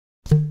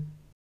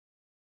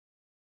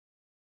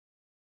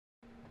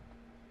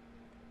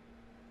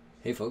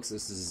Hey folks,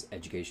 this is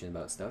Education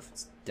About Stuff.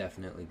 It's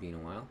definitely been a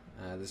while.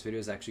 This video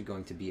is actually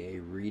going to be a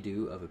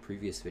redo of a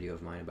previous video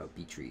of mine about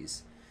B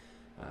trees.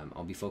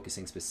 I'll be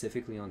focusing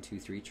specifically on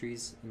 2-3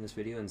 trees in this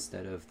video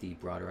instead of the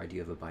broader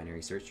idea of a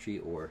binary search tree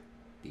or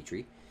B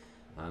tree.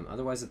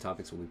 Otherwise the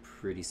topics will be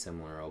pretty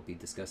similar. I'll be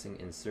discussing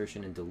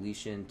insertion and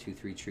deletion,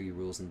 2-3 tree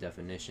rules and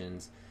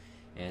definitions,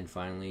 and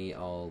finally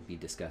I'll be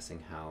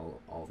discussing how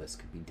all this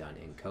could be done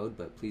in code,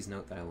 but please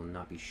note that I will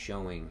not be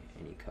showing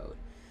any code.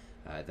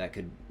 That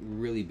could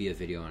really be a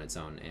video on its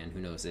own, and who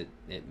knows, it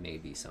may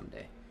be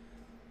someday.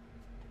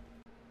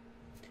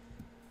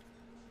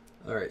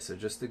 Alright, so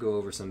just to go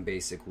over some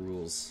basic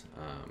rules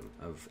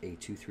of a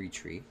 2-3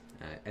 tree.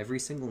 Every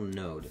single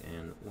node,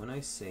 and when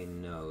I say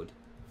node,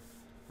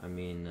 I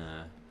mean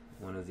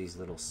one of these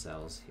little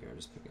cells here. I'm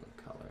just picking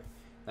a color.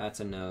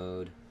 That's a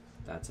node,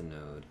 that's a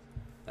node,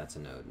 that's a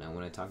node. Now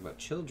when I talk about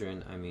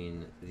children, I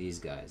mean these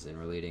guys in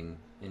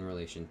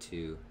relation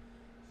to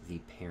the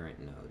parent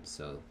node.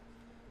 So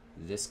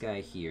this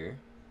guy here,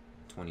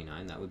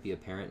 29, that would be a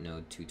parent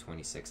node to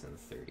 26 and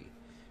 30,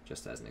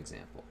 just as an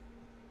example.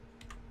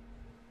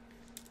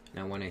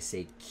 Now when I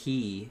say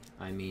key,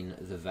 I mean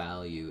the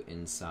value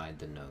inside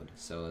the node.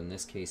 So in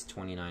this case,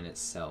 29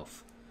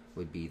 itself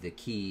would be the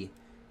key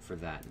for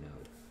that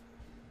node.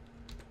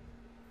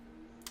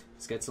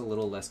 This gets a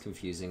little less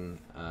confusing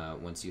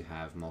once you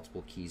have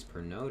multiple keys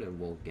per node, and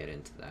we'll get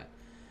into that.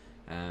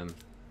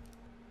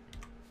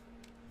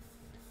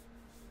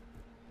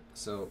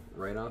 So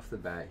right off the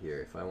bat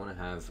here, if I want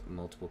to have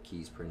multiple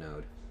keys per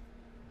node,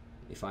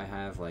 if I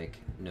have like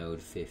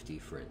node 50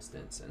 for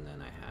instance, and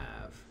then I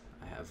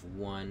have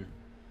 1,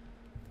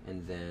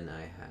 and then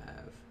I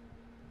have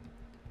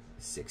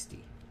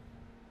 60.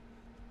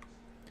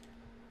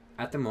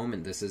 At the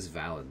moment this is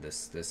valid.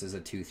 This is a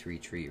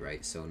 2-3 tree,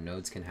 right? So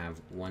nodes can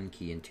have 1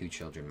 key and 2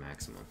 children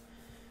maximum.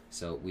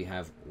 So we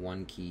have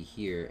 1 key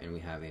here and we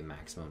have a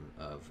maximum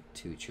of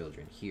 2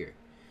 children here.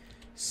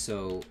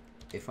 So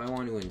if I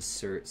want to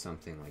insert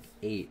something like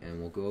 8, and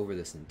we'll go over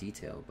this in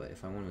detail, but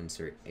if I want to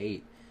insert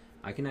 8,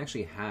 I can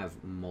actually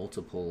have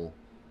multiple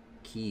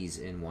keys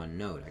in one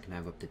node. I can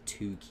have up to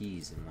 2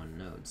 keys in one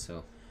node.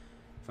 So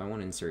if I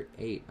want to insert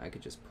 8, I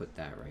could just put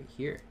that right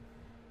here,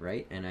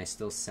 right? And I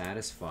still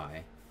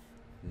satisfy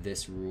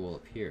this rule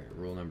up here,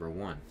 rule number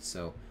 1.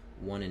 So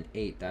 1 and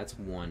 8, that's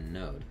one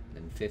node.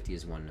 Then 50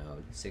 is one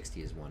node,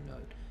 60 is one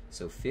node.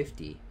 So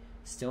 50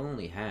 still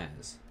only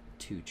has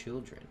 2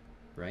 children,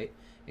 right?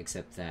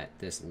 Except that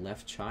this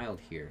left child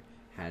here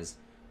has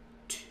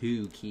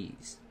 2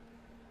 keys.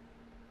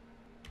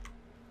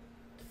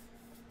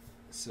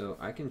 So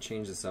I can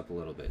change this up a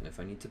little bit, and if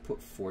I need to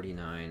put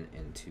 49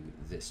 into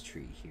this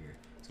tree here,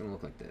 it's going to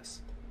look like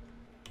this.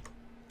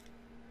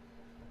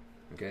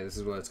 Okay, this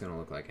is what it's going to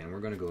look like, and we're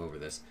going to go over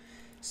this.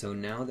 So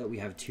now that we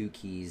have 2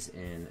 keys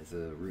in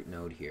the root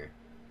node here,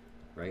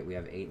 right, we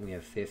have 8 and we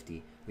have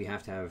 50, we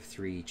have to have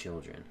 3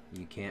 children.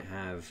 You can't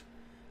have,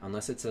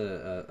 unless it's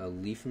a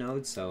leaf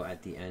node, so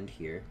at the end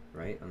here,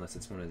 right, unless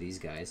it's one of these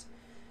guys,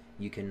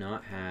 you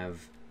cannot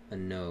have a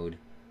node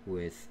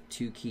with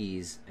 2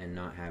 keys and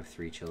not have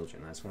 3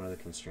 children. That's one of the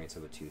constraints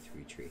of a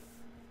 2-3 tree.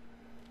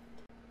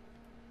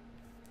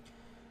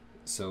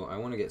 So I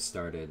want to get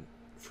started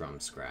from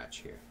scratch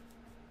here.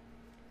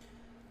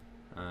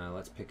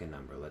 Let's pick a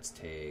number. Let's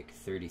take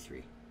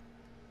 33.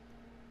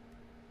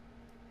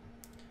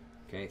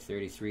 Okay,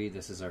 33,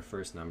 this is our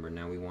first number.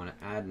 Now we want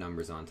to add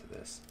numbers onto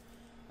this.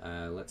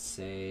 Let's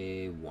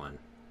say 1.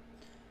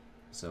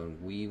 So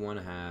we want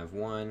to have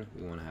 1,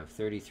 we want to have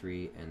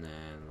 33, and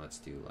then let's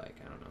do like,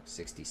 I don't know,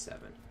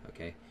 67,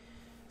 okay?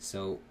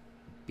 So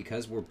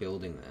because we're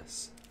building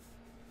this,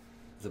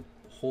 the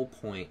whole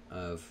point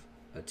of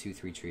a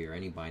 2-3 tree or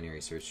any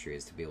binary search tree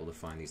is to be able to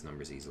find these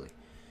numbers easily.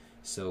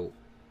 So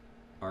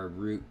our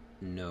root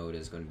node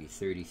is going to be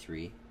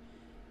 33,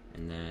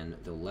 and then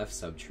the left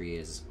subtree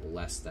is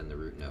less than the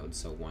root node,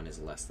 so 1 is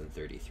less than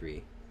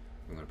 33.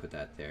 We're going to put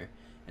that there.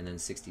 And then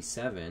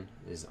 67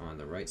 is on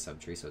the right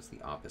subtree, so it's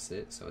the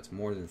opposite. So it's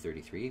more than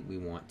 33. We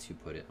want to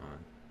put it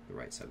on the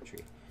right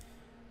subtree.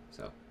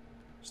 So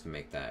just to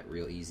make that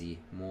real easy,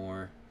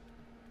 more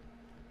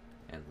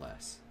and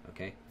less.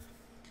 Okay.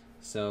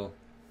 So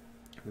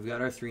we've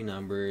got our 3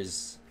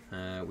 numbers.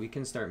 We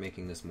can start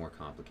making this more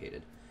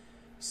complicated.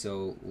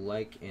 So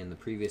like in the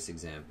previous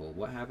example,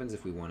 what happens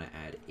if we want to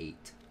add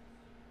 8?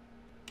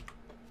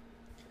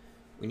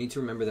 We need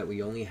to remember that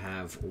we only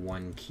have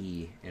 1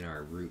 key in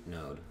our root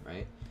node,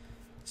 right?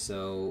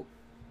 So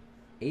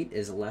 8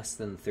 is less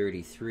than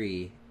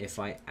 33. If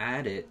I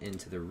add it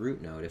into the root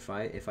node, if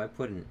I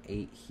put an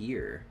 8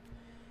 here,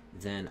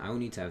 then I will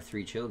need to have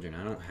 3 children.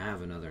 I don't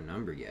have another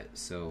number yet,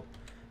 so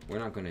we're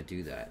not going to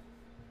do that.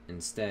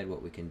 Instead,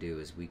 what we can do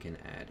is we can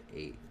add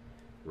 8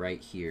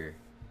 right here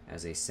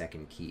as a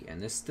second key,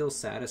 and this still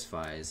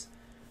satisfies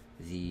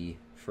the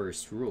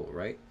first rule,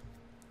 right?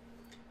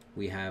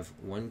 We have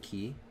 1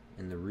 key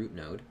in the root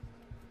node,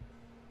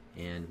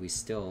 and we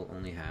still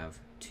only have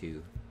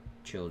 2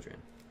 children.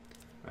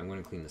 I'm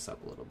going to clean this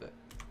up a little bit.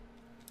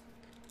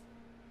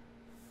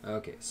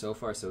 Okay, so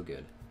far so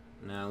good.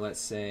 Now let's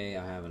say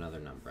I have another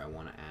number. I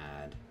want to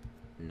add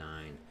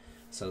 9.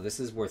 So this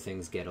is where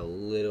things get a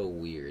little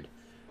weird.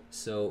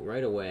 So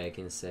right away I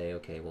can say,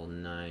 okay, well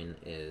 9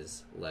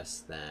 is less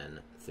than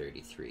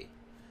 33,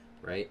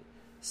 right?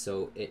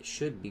 So it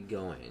should be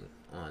going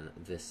on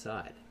this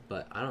side,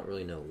 but I don't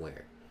really know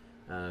where.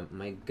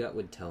 My gut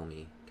would tell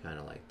me kind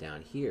of like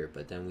down here,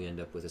 but then we end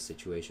up with a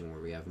situation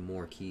where we have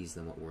more keys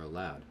than what we're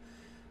allowed.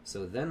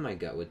 So then my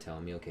gut would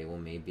tell me, okay, well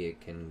maybe it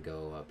can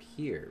go up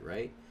here,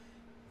 right?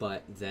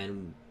 But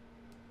then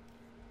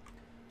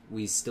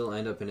we still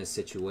end up in a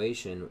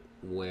situation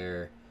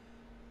where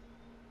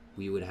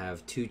we would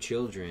have 2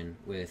 children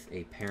with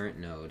a parent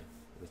node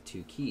with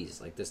 2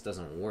 keys. Like, this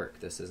doesn't work.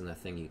 This isn't a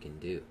thing you can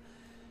do.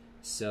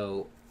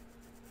 So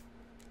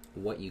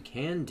what you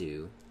can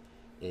do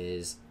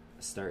is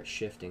start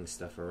shifting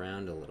stuff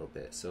around a little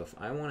bit. So if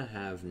I want to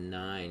have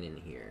 9 in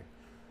here,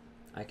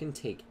 I can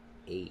take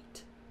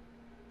 8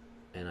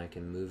 and I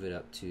can move it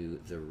up to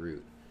the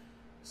root.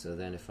 So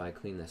then if I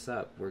clean this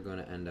up, we're going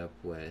to end up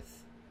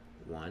with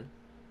 1.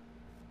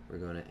 We're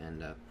going to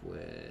end up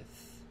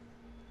with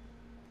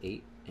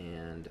 8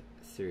 and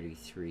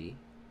 33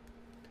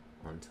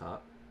 on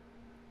top.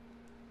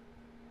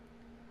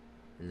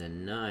 And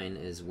then 9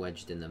 is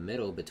wedged in the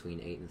middle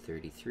between 8 and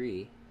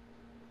 33.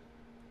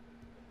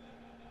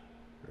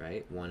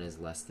 Right? 1 is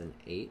less than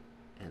 8.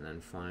 And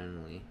then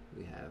finally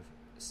we have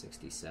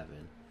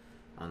 67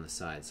 on the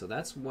side. So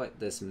that's what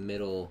this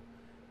middle...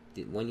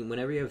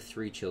 Whenever you have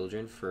 3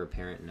 children for a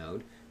parent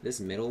node,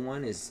 this middle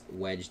one is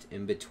wedged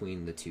in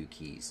between the 2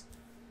 keys.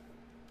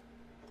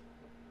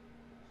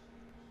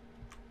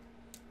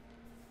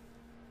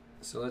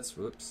 So let's,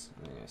 whoops,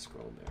 I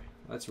scrolled there.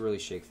 Let's really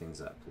shake things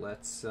up.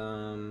 Let's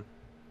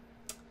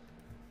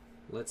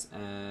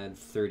add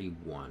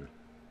 31.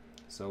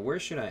 So where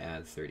should I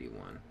add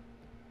 31?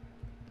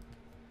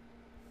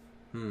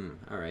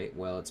 Alright,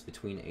 well it's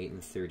between 8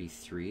 and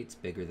 33. It's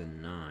bigger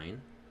than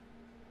 9.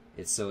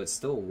 So it's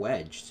still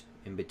wedged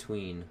in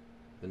between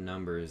the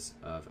numbers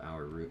of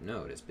our root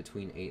node. It's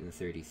between 8 and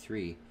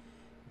 33,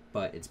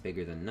 but it's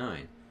bigger than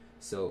 9.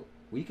 So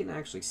we can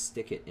actually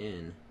stick it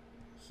in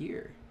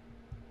here.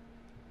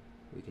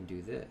 We can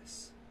do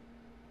this.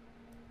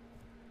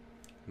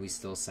 We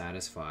still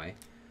satisfy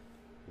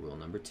rule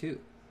number 2,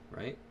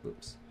 right?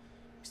 Oops.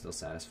 We still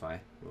satisfy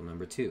rule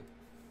number 2.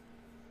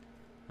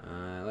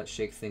 Let's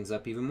shake things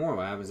up even more.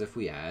 What happens if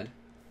we add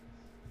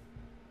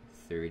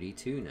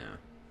 32 now?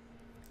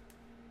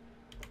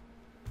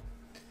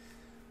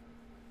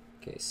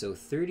 Okay, so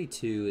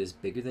 32 is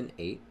bigger than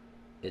 8.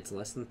 It's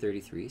less than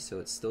 33, so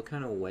it's still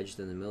kind of wedged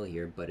in the middle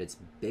here, but it's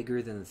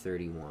bigger than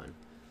 31.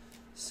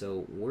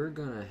 So we're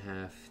going to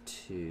have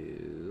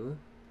to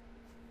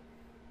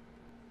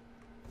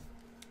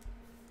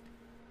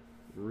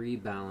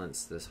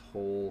rebalance this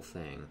whole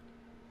thing.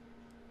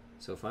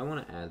 So if I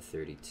want to add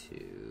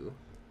 32,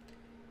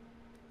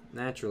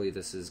 naturally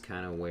this is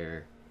kind of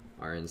where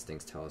our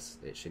instincts tell us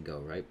it should go,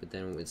 right? But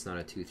then it's not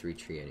a 2-3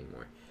 tree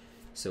anymore.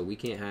 So we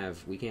can't have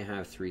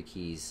 3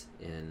 keys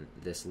in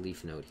this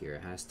leaf node here.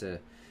 It has to,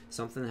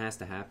 something has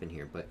to happen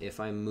here. But if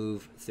I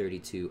move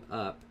 32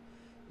 up,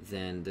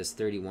 then this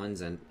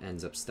 31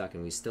 ends up stuck,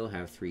 and we still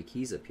have 3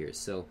 keys up here.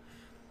 So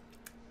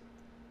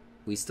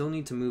we still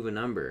need to move a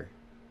number,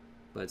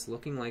 but it's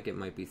looking like it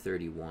might be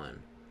 31.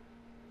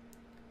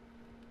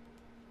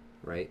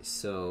 Right?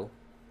 So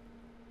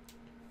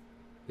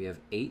we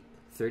have 8,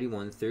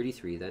 31,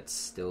 33. That's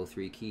still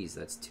 3 keys.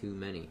 That's too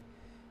many.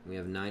 We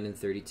have 9 and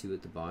 32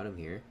 at the bottom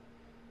here.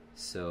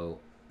 So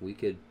we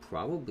could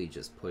probably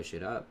just push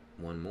it up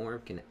one more.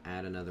 We can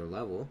add another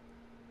level,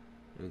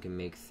 and we can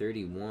make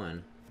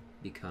 31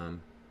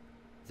 become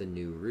the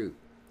new root.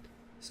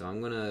 So I'm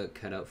going to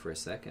cut out for a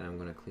second. I'm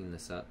going to clean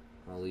this up.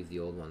 I'll leave the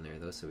old one there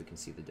though so we can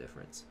see the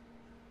difference.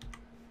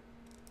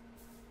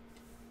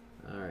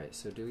 Alright,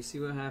 so do we see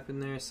what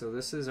happened there? So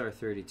this is our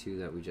 32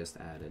 that we just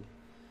added.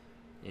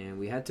 And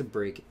we had to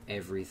break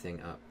everything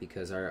up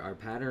because our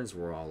patterns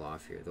were all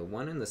off here. The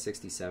 1 and the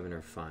 67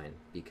 are fine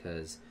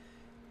because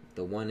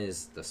the 1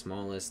 is the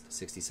smallest,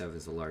 67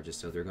 is the largest,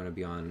 so they're going to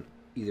be on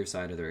either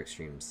side of their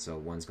extremes. So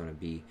 1's going to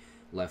be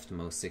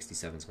leftmost,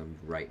 67 is going to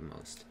be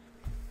rightmost.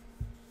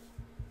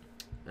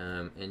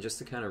 And just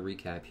to kind of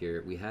recap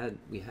here, we had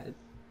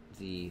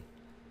the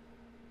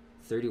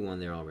 31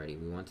 there already.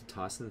 We want to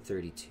toss in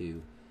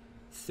 32.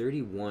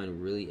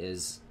 31 really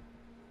is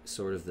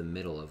sort of the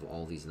middle of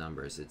all these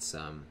numbers. It's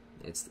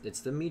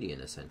the median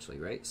essentially,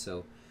 right?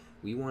 So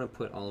we want to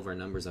put all of our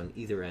numbers on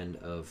either end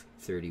of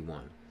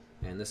 31,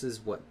 and this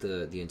is what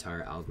the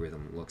entire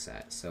algorithm looks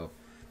at. So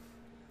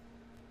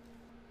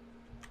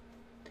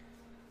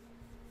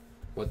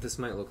what this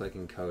might look like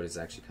in code is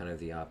actually kind of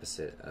the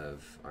opposite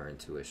of our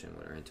intuition,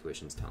 what our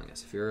intuition's telling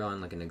us. If you're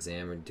on like an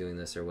exam or doing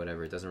this or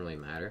whatever, it doesn't really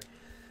matter.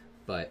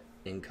 But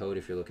in code,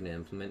 if you're looking to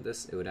implement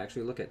this, it would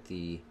actually look at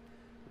the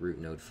root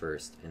node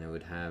first, and it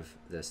would have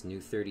this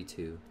new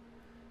 32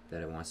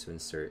 that it wants to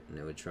insert, and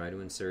it would try to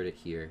insert it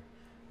here,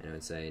 and it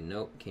would say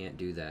nope, can't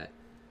do that,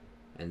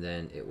 and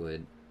then it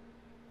would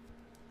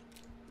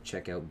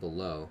check out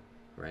below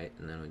right?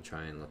 And then we'd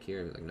try and look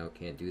here, like, no,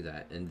 can't do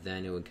that. And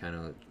then it would kind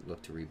of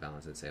look to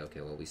rebalance and say,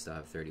 okay, well, we still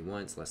have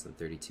 31, it's less than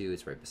 32,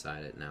 it's right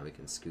beside it. Now we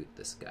can scoot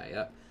this guy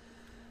up,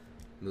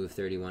 move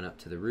 31 up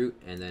to the root,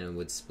 and then it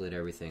would split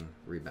everything,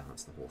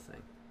 rebalance the whole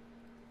thing.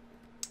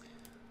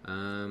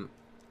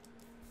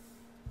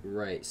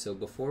 Right, so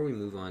before we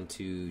move on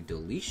to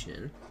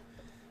deletion,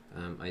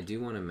 I do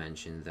want to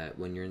mention that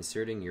when you're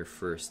inserting your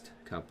first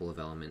couple of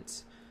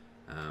elements,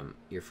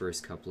 your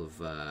first couple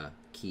of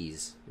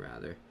keys,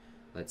 rather,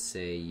 let's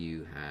say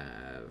you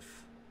have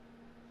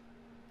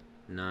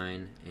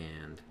 9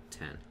 and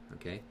 10,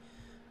 okay?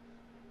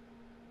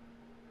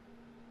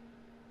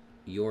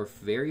 Your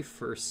very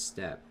first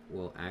step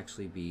will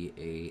actually be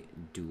a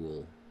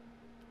dual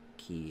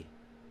key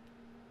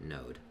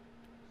node,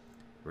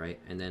 right?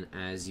 And then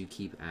as you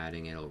keep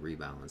adding, it'll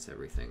rebalance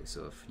everything.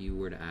 So if you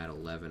were to add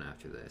 11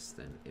 after this,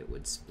 then it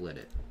would split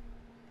it.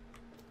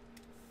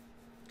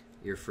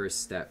 Your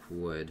first step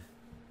would,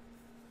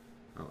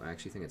 oh, I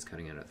actually think it's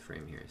cutting out of the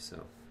frame here,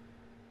 so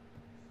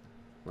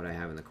what I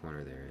have in the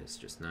corner there is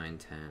just 9,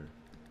 10,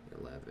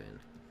 11,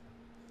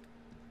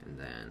 and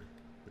then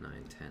 9,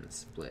 10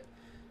 split.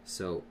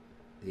 So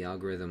the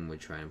algorithm would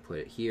try and put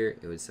it here.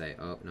 It would say,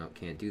 oh, no,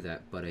 can't do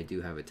that, but I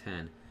do have a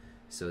 10.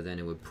 So then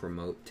it would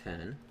promote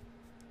 10,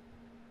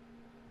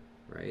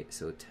 right?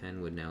 So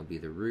 10 would now be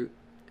the root,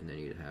 and then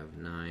you'd have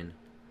 9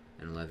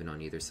 and 11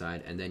 on either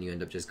side, and then you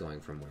end up just going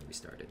from where we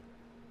started.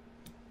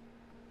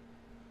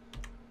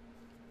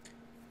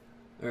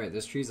 Alright,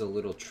 this tree's a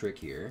little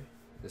trickier.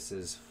 This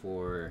is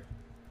for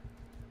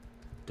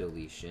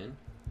deletion.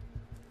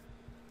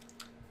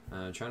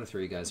 I'm trying to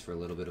throw you guys for a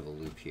little bit of a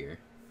loop here.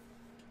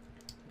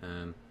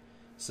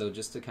 So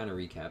just to kind of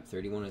recap,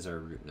 31 is our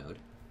root node,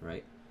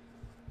 right?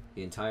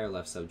 The entire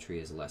left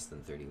subtree is less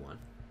than 31.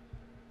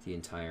 The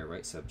entire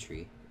right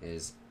subtree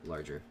is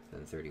larger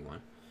than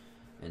 31.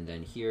 And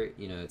then here,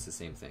 you know, it's the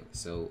same thing.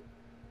 So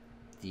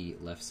the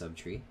left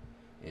subtree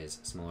is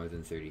smaller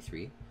than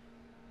 33.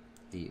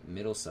 The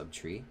middle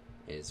subtree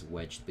is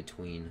wedged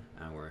between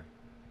our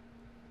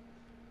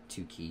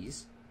two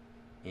keys,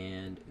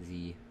 and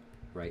the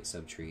right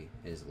subtree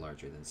is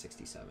larger than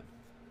 67.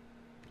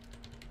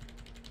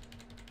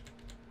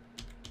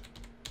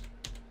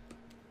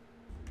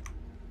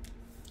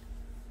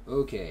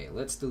 Okay,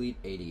 let's delete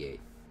 88.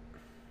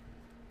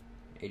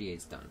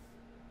 88's done.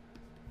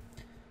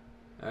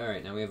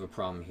 Alright, now we have a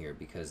problem here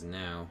because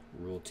now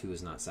rule 2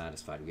 is not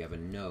satisfied. We have a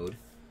node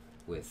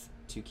with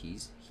two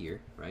keys here,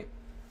 right?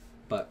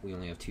 But we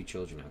only have two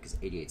children now because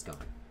 88's gone.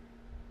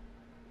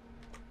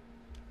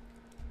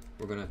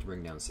 We're going to have to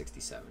bring down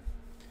 67.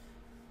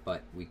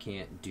 But we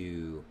can't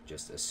do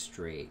just a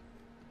straight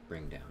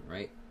bring down,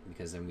 right?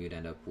 Because then we would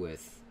end up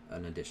with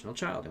an additional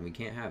child, and we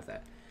can't have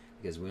that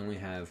because we only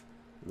have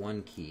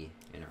one key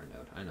in our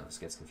node. I know, this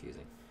gets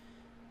confusing.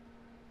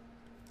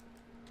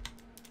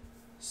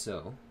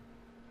 So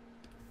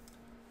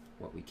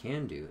what we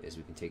can do is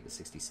we can take the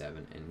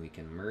 67 and we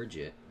can merge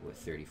it with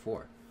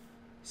 34.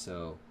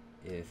 So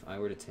if I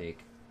were to take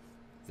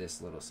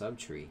this little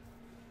subtree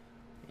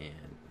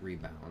and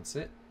rebalance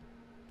it,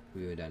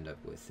 we would end up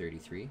with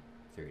 33.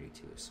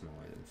 32 is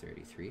smaller than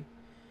 33.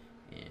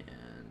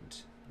 And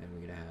then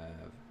we'd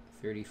have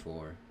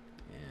 34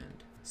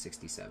 and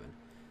 67.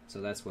 So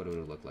that's what it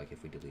would look like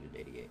if we deleted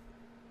 88.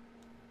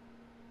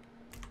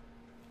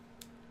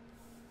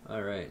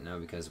 Alright, now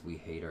because we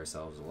hate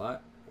ourselves a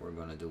lot, we're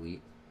going to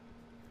delete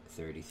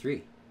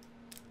 33.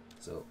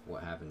 So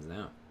what happens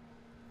now?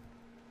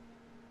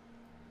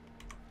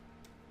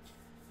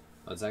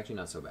 Well, it's actually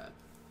not so bad.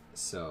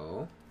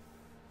 So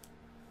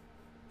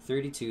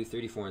 32,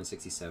 34, and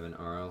 67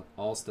 are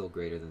all still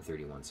greater than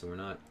 31. So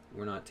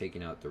we're not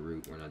taking out the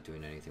root. We're not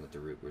doing anything with the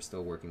root. We're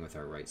still working with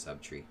our right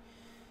subtree.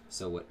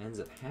 So what ends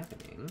up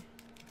happening,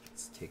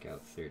 let's take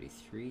out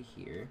 33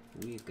 here.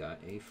 We've got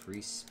a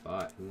free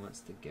spot. Who wants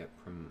to get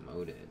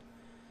promoted?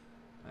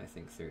 I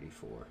think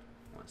 34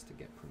 wants to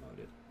get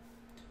promoted.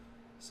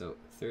 So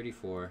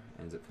 34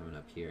 ends up coming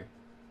up here.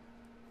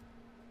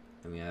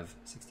 And we have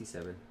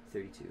 67,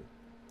 32.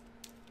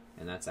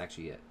 And that's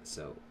actually it.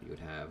 So you would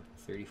have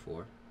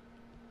 34,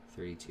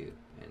 32,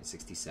 and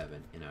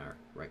 67 in our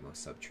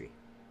rightmost subtree.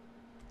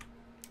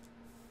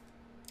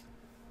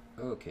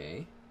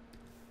 Okay.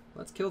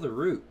 Let's kill the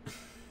root.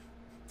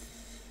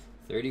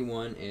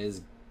 31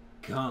 is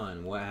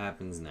gone. What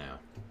happens now?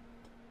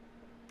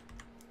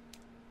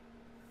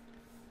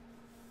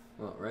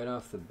 Well, right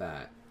off the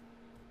bat,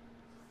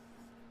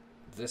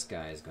 this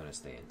guy is going to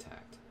stay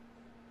intact.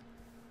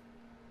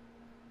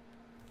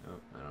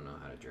 Oh, I don't know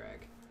how to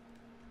drag.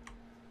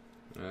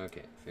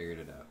 Okay, figured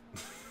it out.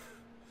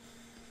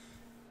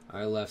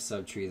 Our left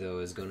subtree, though,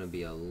 is going to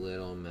be a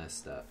little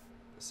messed up.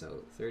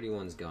 So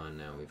 31's gone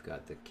now. We've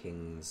got the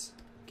king's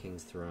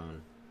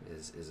throne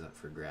is up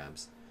for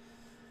grabs.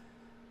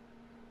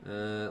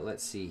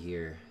 Let's see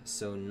here.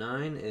 So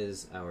 9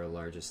 is our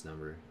largest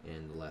number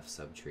in the left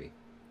subtree.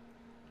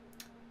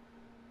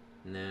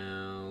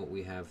 Now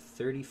we have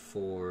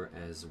 34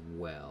 as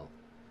well.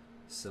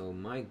 So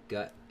my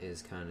gut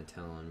is kind of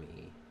telling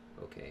me,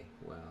 okay,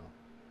 well,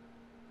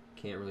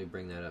 can't really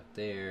bring that up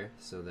there,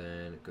 so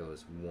then it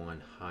goes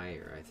 1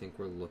 higher. I think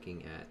we're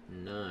looking at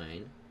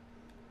 9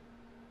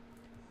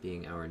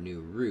 being our new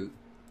root,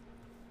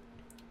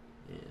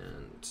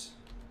 and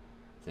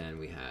then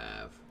we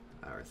have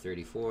our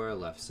 34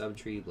 left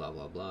subtree, blah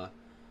blah blah,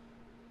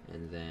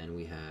 and then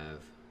we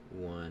have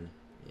 1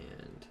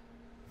 and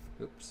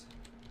oops,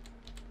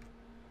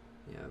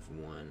 we have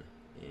 1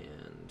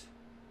 and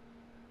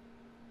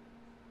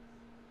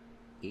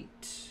 8.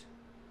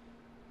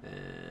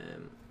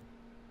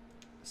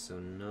 So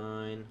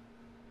 9.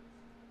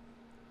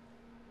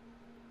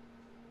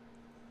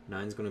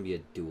 9's going to be a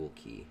dual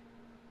key.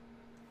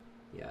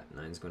 Yeah,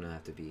 9's going to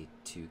have to be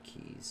 2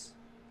 keys.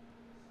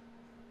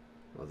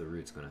 Well, the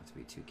root's going to have to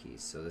be 2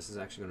 keys. So this is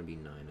actually going to be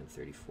 9 and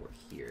 34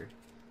 here.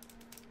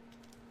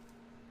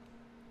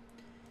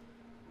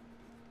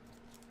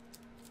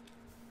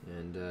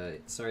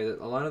 And sorry,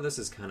 a lot of this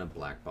is kind of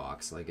black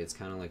box. Like, it's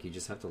kind of like you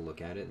just have to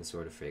look at it and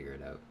sort of figure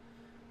it out.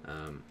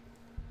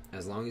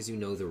 As long as you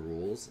know the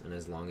rules, and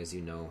as long as you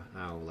know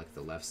how like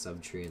the left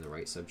subtree and the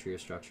right subtree are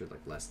structured,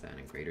 like less than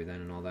and greater than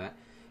and all that,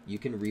 you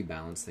can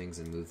rebalance things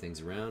and move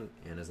things around,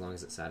 and as long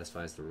as it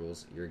satisfies the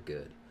rules, you're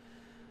good.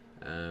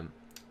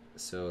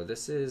 So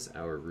this is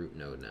our root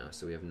node now.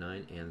 So we have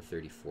 9 and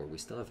 34. We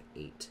still have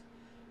 8.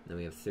 Then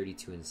we have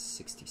 32 and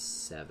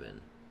 67.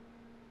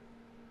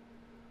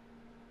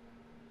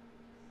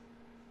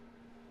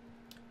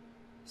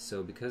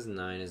 So because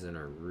 9 is in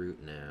our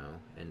root now,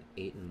 and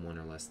 8 and 1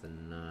 are less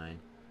than 9,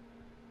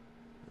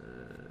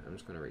 I'm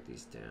just going to write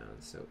these down.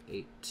 So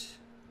 8,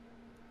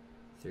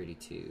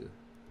 32,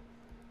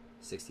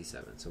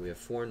 67. So we have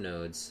 4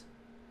 nodes.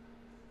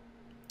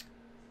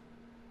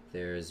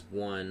 There's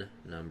one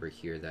number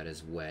here that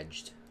is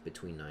wedged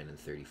between 9 and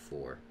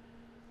 34.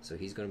 So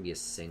he's going to be a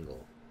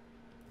single.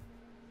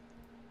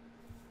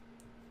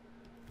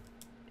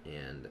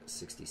 And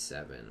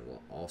 67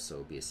 will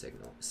also be a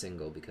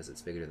single because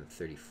it's bigger than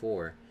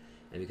 34.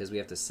 And because we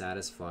have to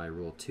satisfy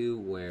rule 2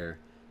 where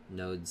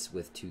nodes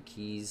with 2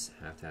 keys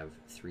have to have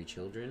 3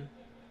 children.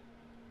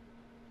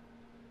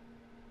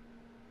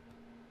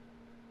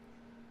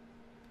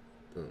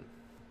 Boom.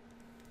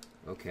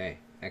 Okay,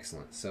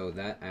 excellent. So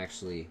that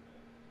actually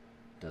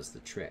does the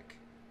trick.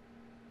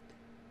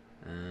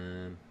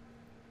 Now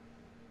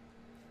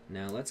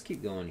let's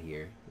keep going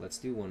here. Let's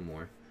do one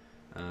more.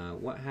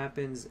 What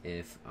happens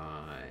if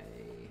I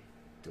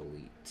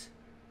delete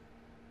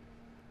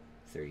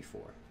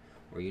 34?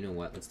 Or you know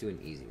what, let's do an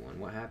easy one.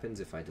 What happens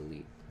if I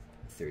delete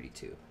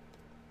 32?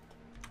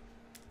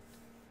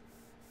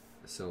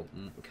 So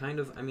kind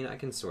of, I mean, I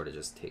can sort of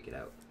just take it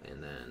out,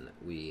 and then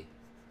we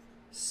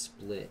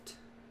split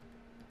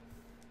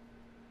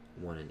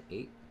 1 and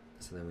 8,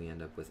 so then we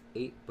end up with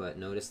 8, but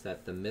notice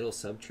that the middle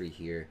subtree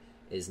here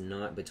is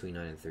not between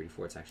 9 and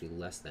 34, it's actually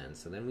less than,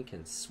 so then we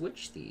can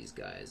switch these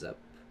guys up,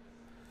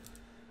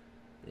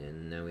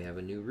 and now we have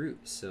a new root.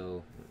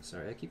 So,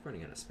 sorry, I keep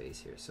running out of space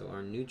here. So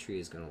our new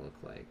tree is going to look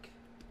like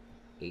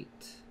 8,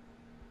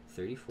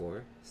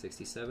 34,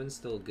 67,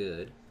 still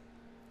good,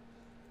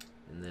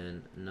 and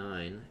then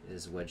 9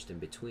 is wedged in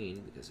between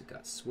because it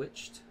got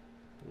switched.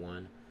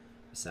 1,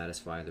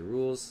 satisfy the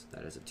rules,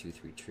 that is a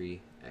 2-3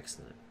 tree,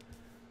 excellent.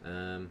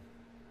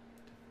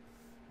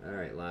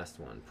 Alright, last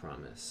one,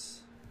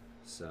 promise.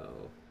 So,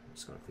 I'm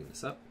just going to clean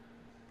this up.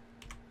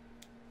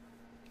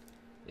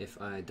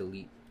 If I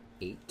delete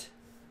 8,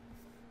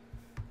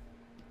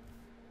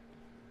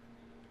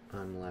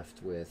 I'm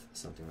left with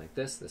something like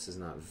this. This is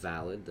not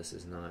valid, this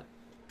is not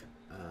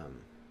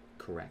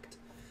correct.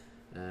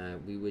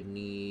 We would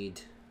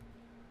need,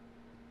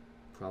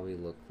 probably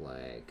look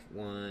like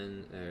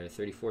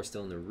 34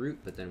 still in the root,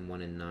 but then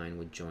 1 and 9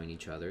 would join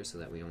each other so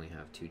that we only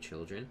have 2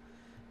 children.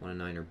 1 and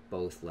 9 are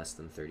both less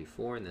than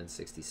 34, and then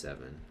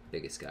 67,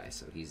 biggest guy,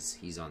 so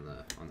he's on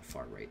the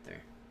far right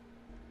there.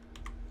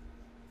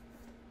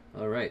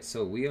 Alright,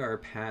 so we are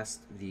past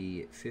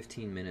the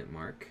 15-minute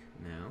mark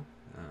now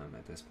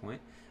at this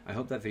point. I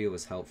hope that video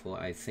was helpful.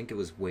 I think it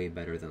was way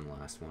better than the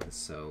last one,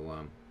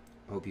 so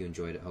I hope you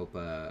enjoyed it. Hope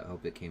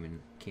it came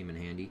in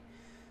handy.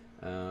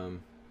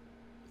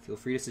 Feel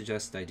free to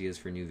suggest ideas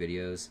for new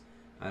videos.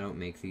 I don't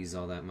make these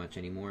all that much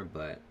anymore,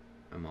 but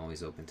I'm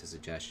always open to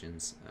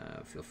suggestions.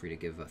 Feel free to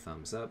give a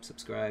thumbs up,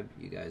 subscribe.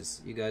 You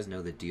guys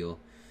know the deal.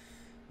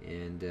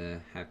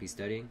 And happy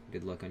studying.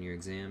 Good luck on your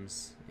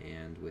exams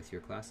and with your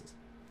classes.